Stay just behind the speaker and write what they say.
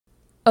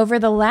Over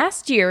the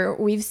last year,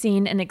 we've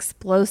seen an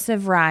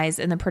explosive rise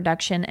in the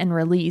production and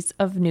release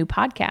of new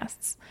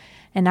podcasts,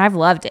 and I've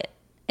loved it.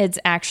 It's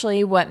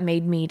actually what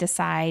made me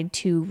decide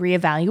to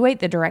reevaluate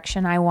the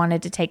direction I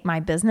wanted to take my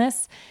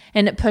business,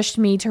 and it pushed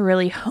me to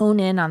really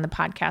hone in on the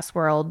podcast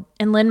world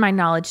and lend my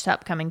knowledge to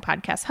upcoming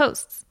podcast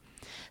hosts.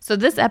 So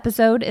this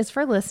episode is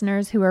for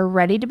listeners who are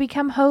ready to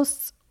become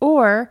hosts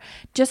or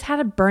just had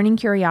a burning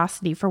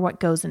curiosity for what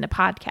goes into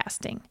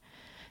podcasting.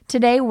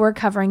 Today, we're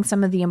covering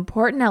some of the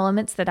important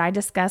elements that I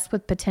discussed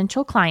with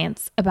potential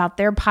clients about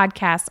their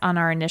podcasts on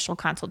our initial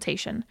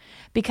consultation,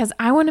 because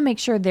I want to make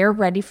sure they're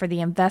ready for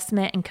the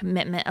investment and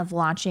commitment of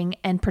launching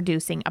and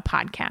producing a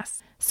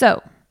podcast.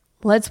 So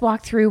let's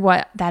walk through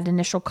what that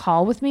initial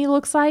call with me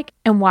looks like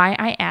and why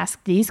I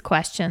ask these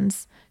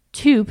questions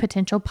to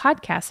potential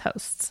podcast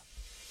hosts.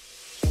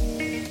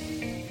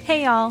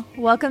 Hey y'all,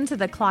 welcome to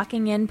the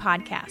Clocking In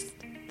Podcast,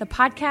 the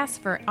podcast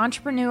for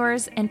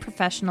entrepreneurs and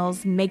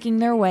professionals making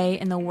their way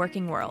in the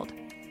working world.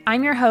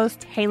 I'm your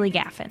host, Haley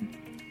Gaffin.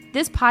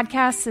 This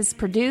podcast is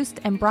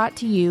produced and brought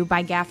to you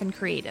by Gaffin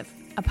Creative,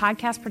 a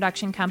podcast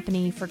production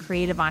company for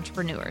creative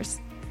entrepreneurs.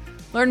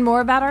 Learn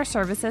more about our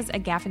services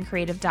at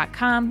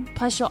gaffincreative.com,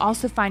 plus you'll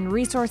also find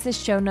resources,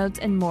 show notes,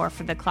 and more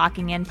for the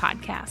Clocking In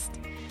podcast.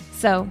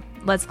 So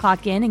let's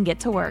clock in and get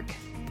to work.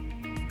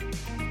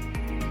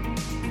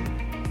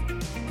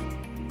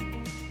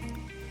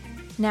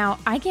 Now,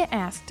 I get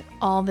asked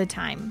all the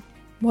time,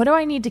 what do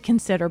I need to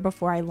consider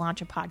before I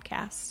launch a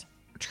podcast?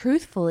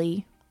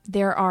 Truthfully,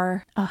 there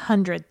are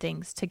 100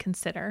 things to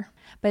consider.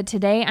 But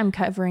today I'm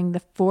covering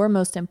the 4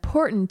 most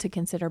important to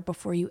consider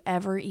before you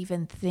ever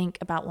even think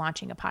about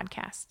launching a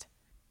podcast.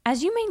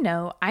 As you may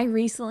know, I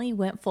recently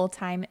went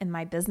full-time in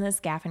my business,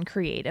 Gaffin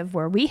Creative,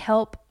 where we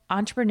help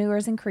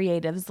entrepreneurs and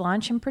creatives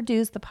launch and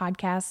produce the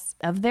podcasts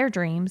of their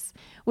dreams.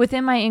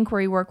 Within my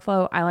inquiry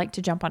workflow, I like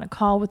to jump on a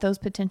call with those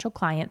potential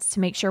clients to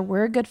make sure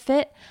we're a good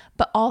fit,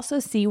 but also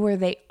see where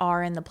they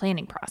are in the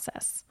planning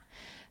process.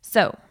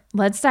 So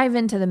let's dive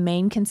into the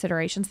main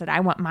considerations that I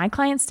want my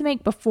clients to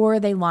make before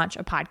they launch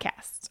a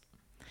podcast.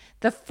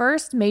 The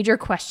first major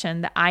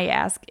question that I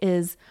ask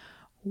is,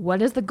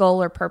 what is the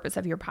goal or purpose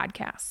of your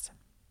podcast?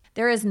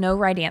 There is no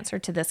right answer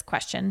to this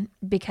question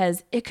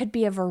because it could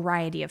be a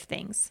variety of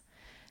things.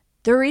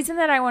 The reason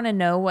that I want to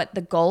know what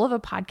the goal of a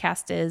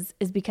podcast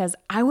is because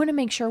I want to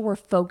make sure we're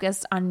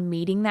focused on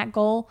meeting that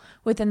goal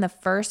within the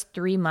first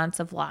 3 months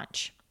of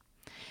launch.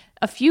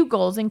 A few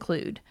goals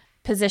include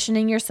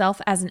positioning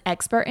yourself as an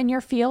expert in your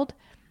field,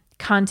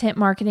 content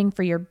marketing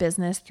for your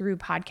business through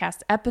podcast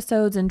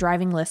episodes and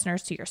driving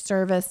listeners to your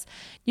service.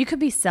 You could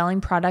be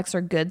selling products or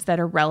goods that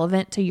are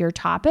relevant to your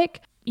topic.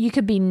 You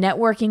could be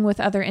networking with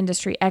other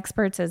industry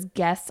experts as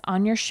guests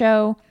on your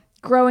show,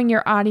 growing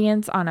your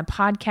audience on a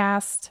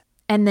podcast,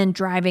 and then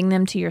driving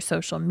them to your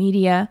social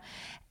media,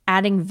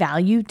 adding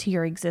value to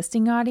your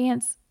existing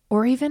audience,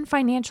 or even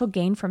financial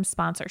gain from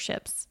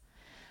sponsorships.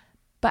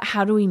 But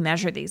how do we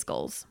measure these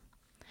goals?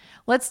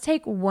 Let's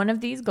take one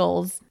of these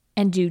goals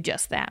and do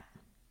just that.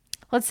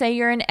 Let's say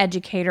you're an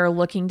educator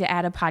looking to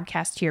add a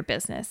podcast to your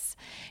business.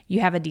 You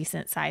have a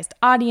decent sized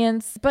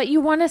audience, but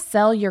you want to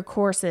sell your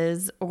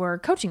courses or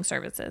coaching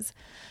services.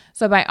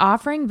 So by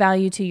offering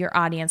value to your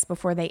audience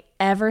before they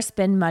ever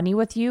spend money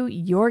with you,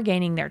 you're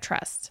gaining their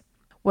trust.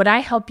 What I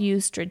help you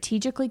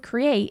strategically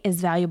create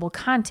is valuable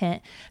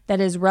content that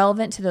is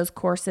relevant to those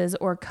courses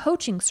or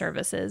coaching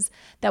services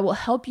that will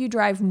help you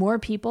drive more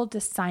people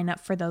to sign up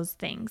for those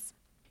things.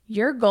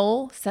 Your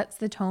goal sets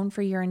the tone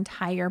for your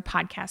entire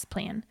podcast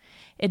plan.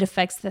 It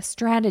affects the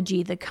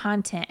strategy, the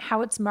content,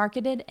 how it's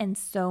marketed, and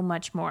so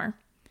much more.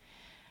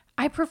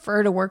 I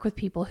prefer to work with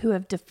people who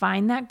have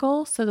defined that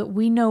goal so that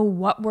we know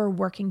what we're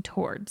working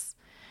towards.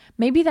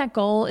 Maybe that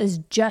goal is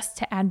just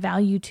to add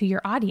value to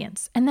your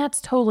audience, and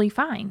that's totally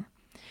fine.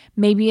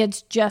 Maybe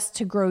it's just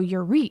to grow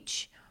your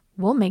reach.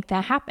 We'll make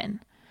that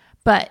happen.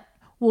 But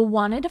we'll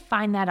want to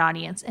define that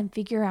audience and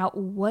figure out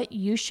what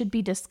you should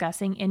be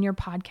discussing in your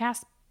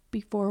podcast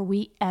before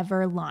we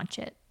ever launch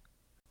it.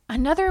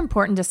 Another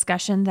important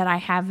discussion that I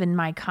have in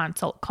my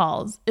consult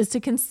calls is to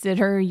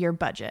consider your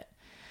budget.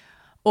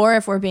 Or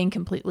if we're being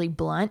completely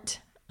blunt,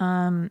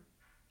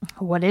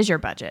 what is your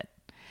budget?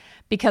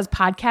 Because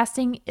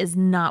podcasting is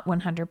not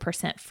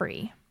 100%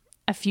 free.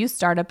 A few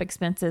startup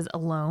expenses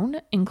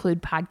alone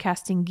include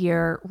podcasting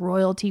gear,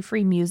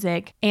 royalty-free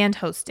music, and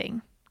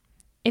hosting.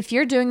 If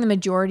you're doing the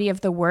majority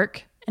of the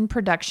work and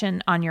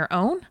production on your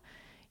own,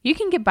 you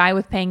can get by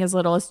with paying as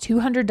little as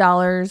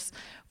 $200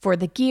 for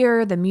the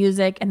gear, the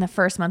music, and the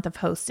first month of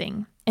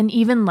hosting, and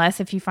even less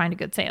if you find a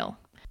good sale.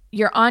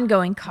 Your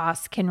ongoing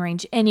costs can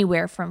range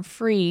anywhere from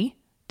free,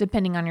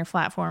 depending on your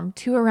platform,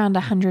 to around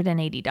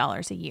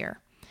 $180 a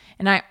year.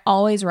 And I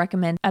always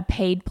recommend a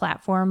paid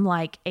platform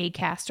like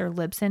Acast or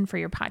Libsyn for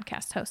your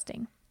podcast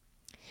hosting.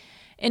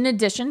 In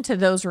addition to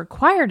those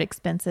required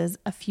expenses,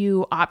 a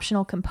few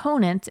optional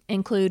components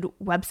include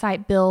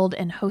website build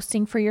and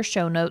hosting for your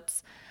show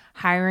notes,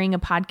 hiring a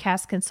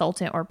podcast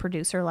consultant or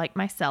producer like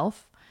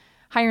myself,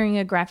 hiring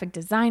a graphic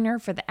designer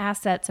for the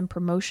assets and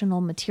promotional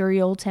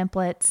material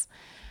templates,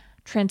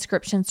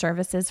 transcription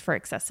services for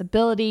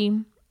accessibility,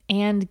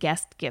 and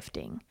guest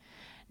gifting.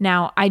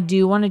 Now, I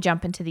do want to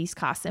jump into these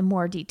costs in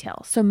more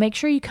detail, so make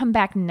sure you come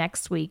back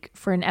next week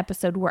for an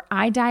episode where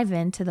I dive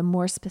into the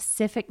more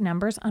specific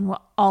numbers on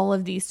what all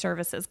of these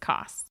services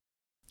cost.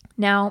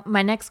 Now,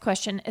 my next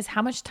question is,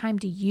 how much time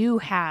do you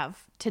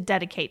have to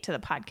dedicate to the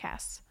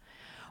podcast?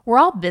 We're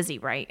all busy,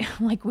 right?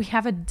 Like, we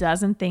have a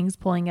dozen things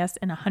pulling us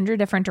in 100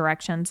 different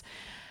directions,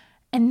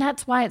 and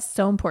that's why it's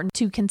so important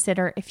to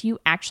consider if you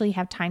actually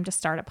have time to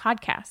start a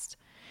podcast.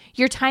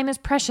 Your time is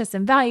precious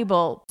and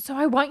valuable, so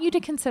I want you to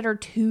consider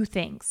two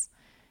things.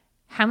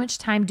 How much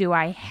time do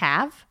I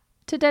have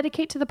to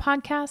dedicate to the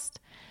podcast?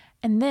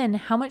 And then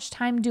how much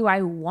time do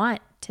I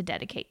want to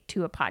dedicate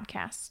to a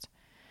podcast?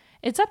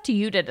 It's up to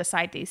you to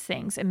decide these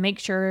things and make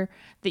sure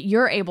that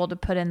you're able to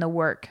put in the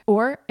work.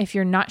 Or if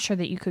you're not sure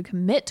that you could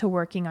commit to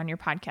working on your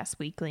podcast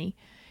weekly,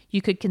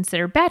 you could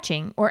consider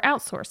batching or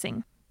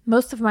outsourcing.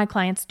 Most of my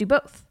clients do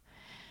both.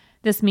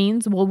 This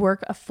means we'll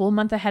work a full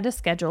month ahead of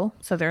schedule,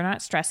 so they're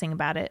not stressing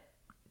about it.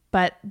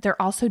 But they're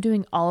also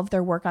doing all of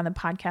their work on the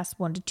podcast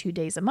 1 to 2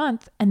 days a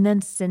month and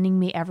then sending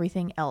me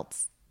everything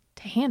else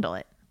to handle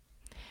it.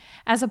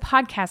 As a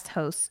podcast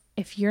host,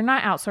 if you're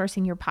not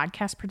outsourcing your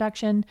podcast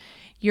production,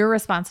 you're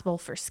responsible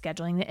for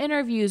scheduling the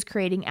interviews,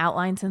 creating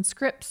outlines and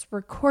scripts,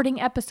 recording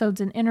episodes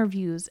and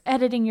interviews,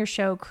 editing your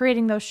show,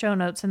 creating those show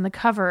notes and the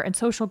cover and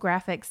social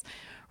graphics,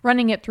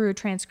 running it through a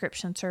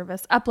transcription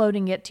service,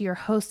 uploading it to your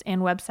host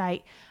and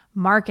website,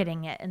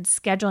 marketing it, and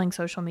scheduling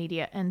social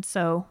media, and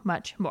so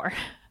much more.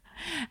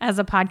 As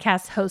a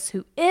podcast host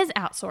who is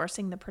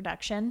outsourcing the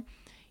production,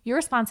 your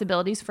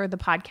responsibilities for the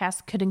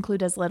podcast could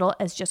include as little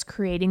as just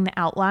creating the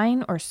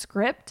outline or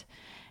script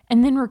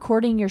and then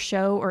recording your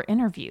show or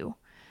interview.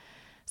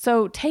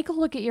 So take a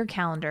look at your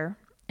calendar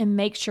and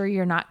make sure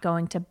you're not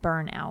going to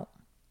burn out.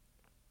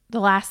 The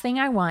last thing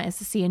I want is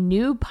to see a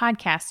new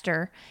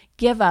podcaster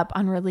give up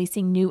on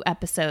releasing new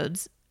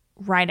episodes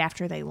right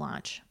after they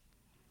launch.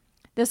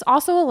 This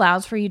also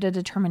allows for you to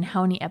determine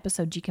how many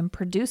episodes you can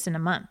produce in a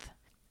month.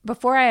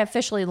 Before I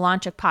officially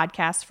launch a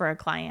podcast for a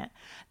client,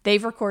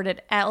 they've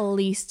recorded at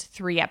least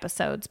 3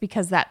 episodes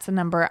because that's the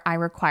number I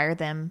require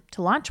them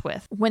to launch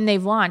with. When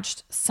they've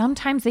launched,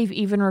 sometimes they've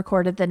even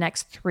recorded the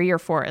next 3 or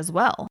 4 as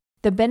well.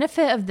 The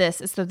benefit of this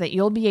is so that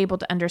you'll be able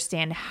to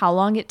understand how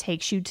long it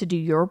takes you to do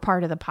your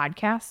part of the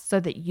podcast so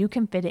that you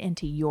can fit it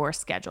into your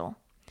schedule.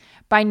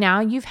 By now,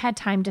 you've had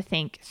time to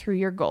think through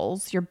your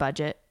goals, your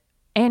budget,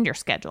 and your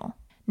schedule.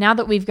 Now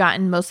that we've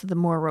gotten most of the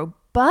more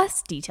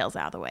robust details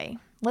out of the way,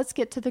 let's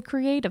get to the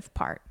creative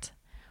part.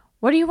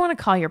 What do you want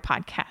to call your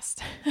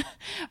podcast?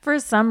 For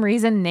some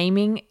reason,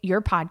 naming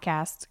your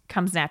podcast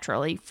comes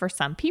naturally for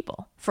some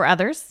people. For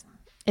others,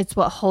 it's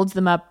what holds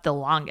them up the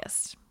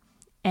longest.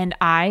 And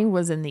I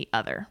was in the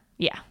other.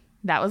 Yeah,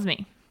 that was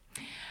me.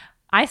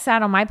 I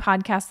sat on my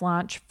podcast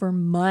launch for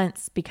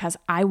months because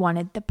I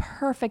wanted the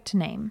perfect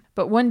name.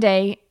 But one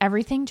day,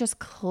 everything just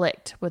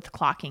clicked with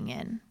Clocking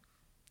In.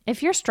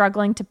 If you're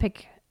struggling to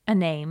pick a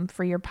name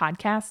for your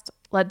podcast,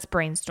 let's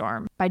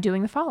brainstorm by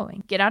doing the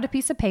following. Get out a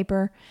piece of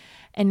paper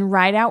and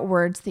write out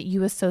words that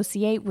you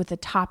associate with the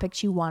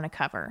topics you want to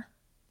cover.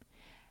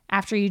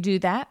 After you do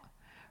that,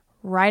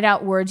 write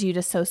out words you'd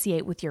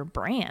associate with your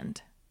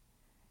brand.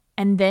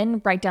 And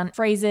then write down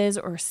phrases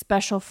or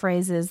special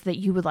phrases that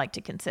you would like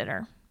to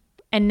consider.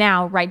 And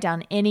now write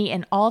down any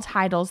and all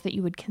titles that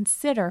you would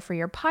consider for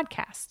your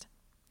podcast.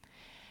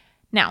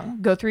 Now,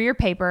 go through your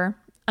paper,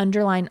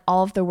 underline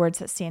all of the words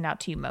that stand out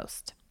to you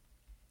most.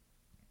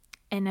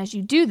 And as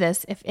you do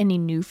this, if any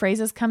new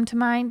phrases come to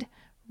mind,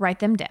 write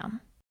them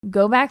down.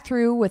 Go back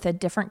through with a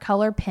different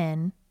color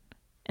pen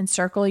and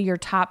circle your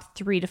top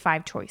 3 to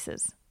 5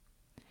 choices.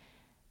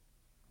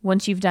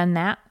 Once you've done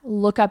that,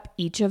 look up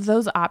each of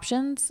those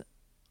options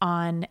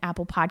on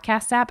Apple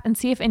Podcast app and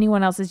see if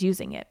anyone else is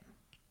using it.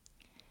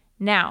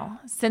 Now,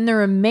 send the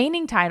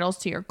remaining titles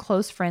to your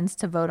close friends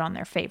to vote on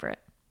their favorite.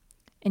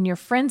 And your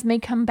friends may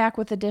come back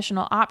with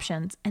additional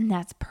options, and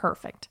that's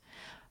perfect.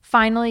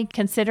 Finally,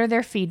 consider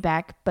their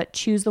feedback, but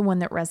choose the one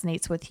that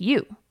resonates with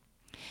you.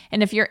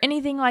 And if you're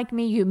anything like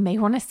me, you may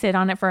want to sit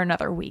on it for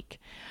another week.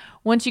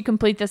 Once you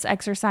complete this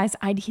exercise,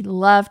 I'd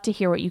love to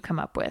hear what you come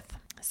up with.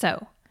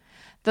 So,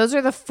 those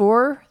are the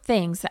 4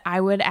 things that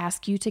I would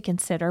ask you to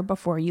consider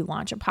before you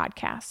launch a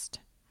podcast.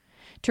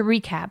 To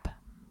recap,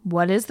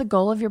 what is the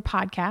goal of your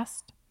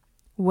podcast?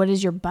 What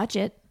is your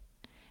budget?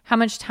 How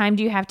much time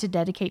do you have to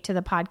dedicate to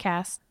the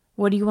podcast?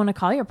 What do you want to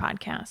call your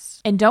podcast?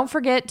 And don't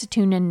forget to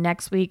tune in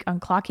next week on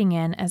Clocking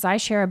In as I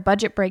share a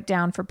budget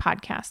breakdown for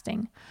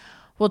podcasting.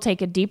 We'll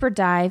take a deeper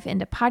dive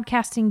into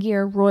podcasting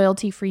gear,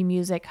 royalty-free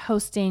music,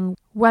 hosting,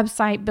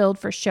 website build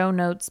for show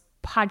notes,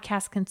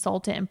 podcast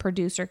consultant and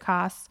producer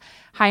costs,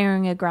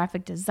 hiring a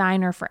graphic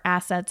designer for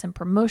assets and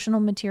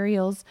promotional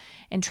materials,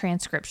 and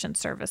transcription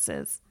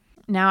services.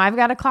 Now I've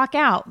got to clock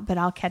out, but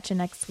I'll catch you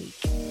next week.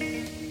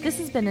 This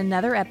has been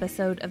another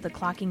episode of the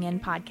Clocking In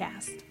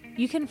podcast.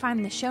 You can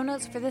find the show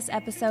notes for this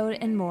episode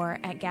and more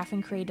at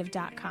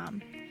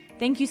gaffencreative.com.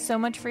 Thank you so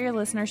much for your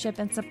listenership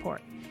and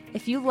support.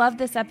 If you love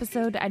this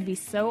episode, I'd be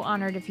so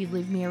honored if you'd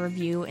leave me a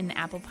review in the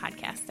Apple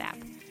Podcast app.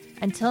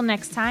 Until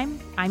next time,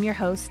 I'm your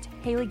host,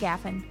 Haley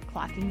Gaffin,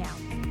 clocking out.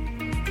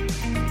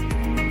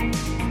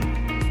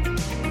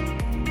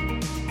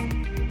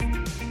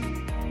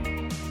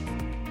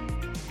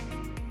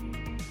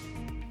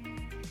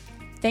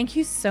 Thank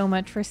you so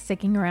much for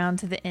sticking around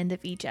to the end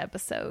of each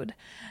episode.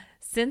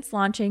 Since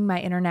launching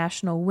my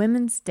International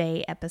Women's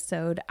Day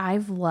episode,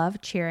 I've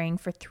loved cheering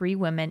for 3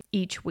 women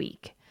each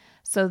week.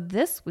 So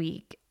this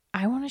week,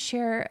 I want to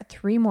share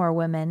 3 more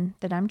women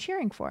that I'm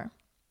cheering for.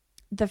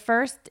 The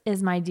first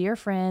is my dear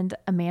friend,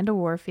 Amanda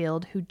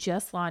Warfield, who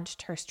just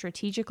launched her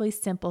Strategically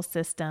Simple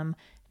system,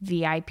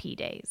 VIP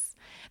Days.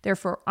 They're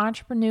for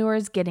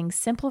entrepreneurs getting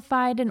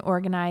simplified and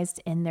organized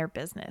in their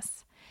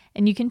business.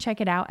 And you can check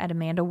it out at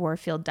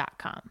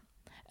amandawarfield.com.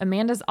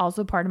 Amanda's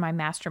also part of my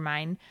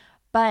mastermind,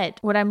 but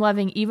what I'm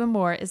loving even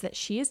more is that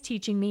she is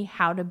teaching me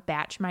how to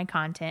batch my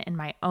content in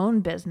my own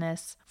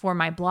business for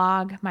my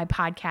blog, my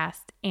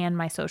podcast, and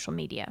my social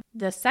media.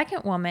 The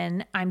second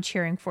woman I'm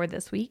cheering for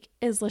this week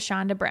is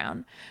LaShonda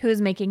Brown, who is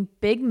making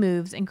big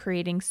moves and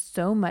creating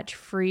so much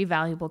free,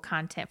 valuable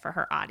content for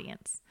her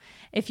audience.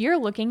 If you're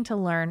looking to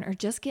learn or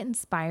just get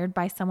inspired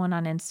by someone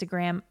on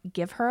Instagram,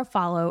 give her a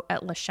follow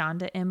at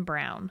LaShonda M.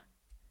 Brown.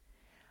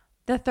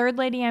 The third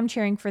lady I'm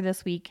cheering for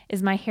this week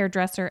is my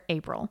hairdresser,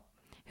 April,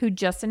 who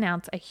just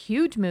announced a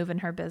huge move in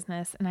her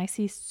business, and I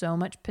see so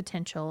much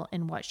potential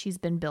in what she's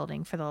been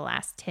building for the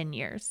last 10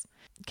 years.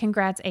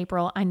 Congrats,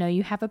 April. I know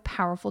you have a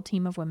powerful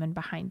team of women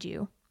behind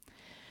you.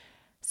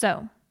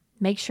 So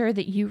make sure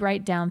that you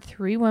write down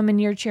 3 women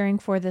you're cheering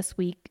for this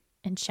week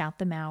and shout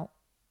them out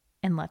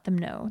and let them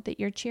know that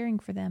you're cheering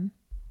for them.